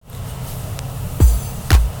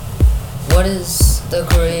What is the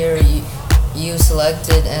career you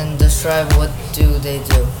selected and describe what do they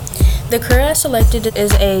do? The career I selected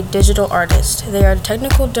is a digital artist. They are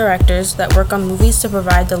technical directors that work on movies to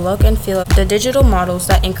provide the look and feel of the digital models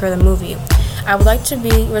that anchor the movie. I would like to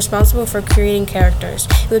be responsible for creating characters.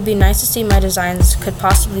 It would be nice to see my designs could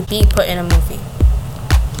possibly be put in a movie.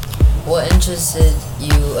 What interested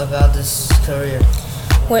you about this career?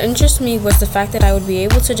 What interested me was the fact that I would be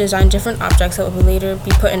able to design different objects that would later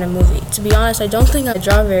be put in a movie. To be honest, I don't think I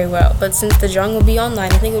draw very well, but since the drawing will be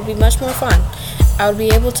online, I think it would be much more fun. I would be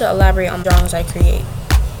able to elaborate on the drawings I create.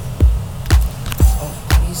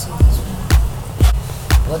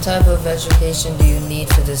 What type of education do you need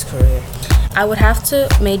for this career? I would have to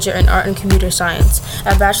major in art and computer science.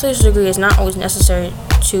 A bachelor's degree is not always necessary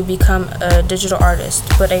to become a digital artist,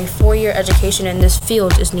 but a 4-year education in this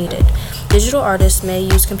field is needed. Digital artists may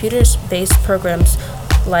use computer-based programs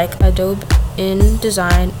like Adobe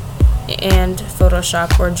InDesign and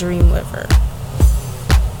Photoshop or Dreamweaver.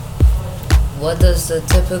 What does the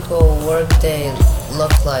typical workday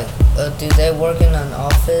look like? Do they work in an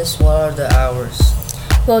office? What are the hours?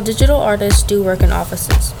 Well, digital artists do work in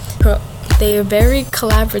offices. They are very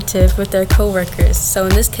collaborative with their coworkers, so in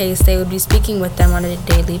this case, they would be speaking with them on a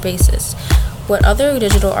daily basis. What other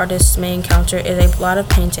digital artists may encounter is a lot of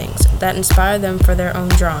paintings that inspire them for their own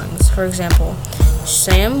drawings. For example,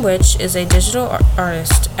 Sam Witch is a digital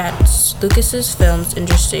artist at Lucas's Films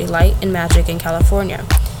Industry Light and Magic in California.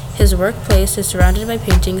 His workplace is surrounded by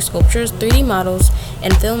paintings, sculptures, 3D models,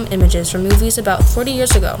 and film images from movies about 40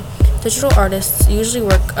 years ago. Digital artists usually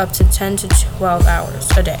work up to 10 to 12 hours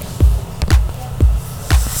a day.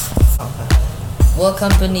 What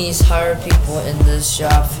companies hire people in this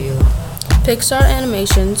job field? Pixar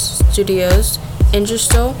Animations Studios,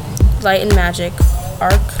 Industrial Light and Magic,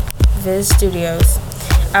 Arc Viz Studios.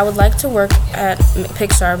 I would like to work at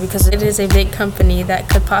Pixar because it is a big company that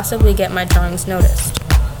could possibly get my drawings noticed.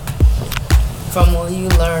 From what you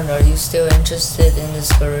learned, are you still interested in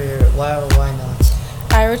this career? Why or why not?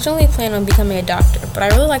 I originally planned on becoming a doctor, but I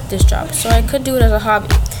really like this job, so I could do it as a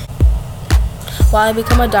hobby. While I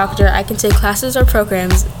become a doctor, I can take classes or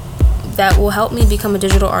programs that will help me become a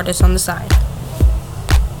digital artist on the side.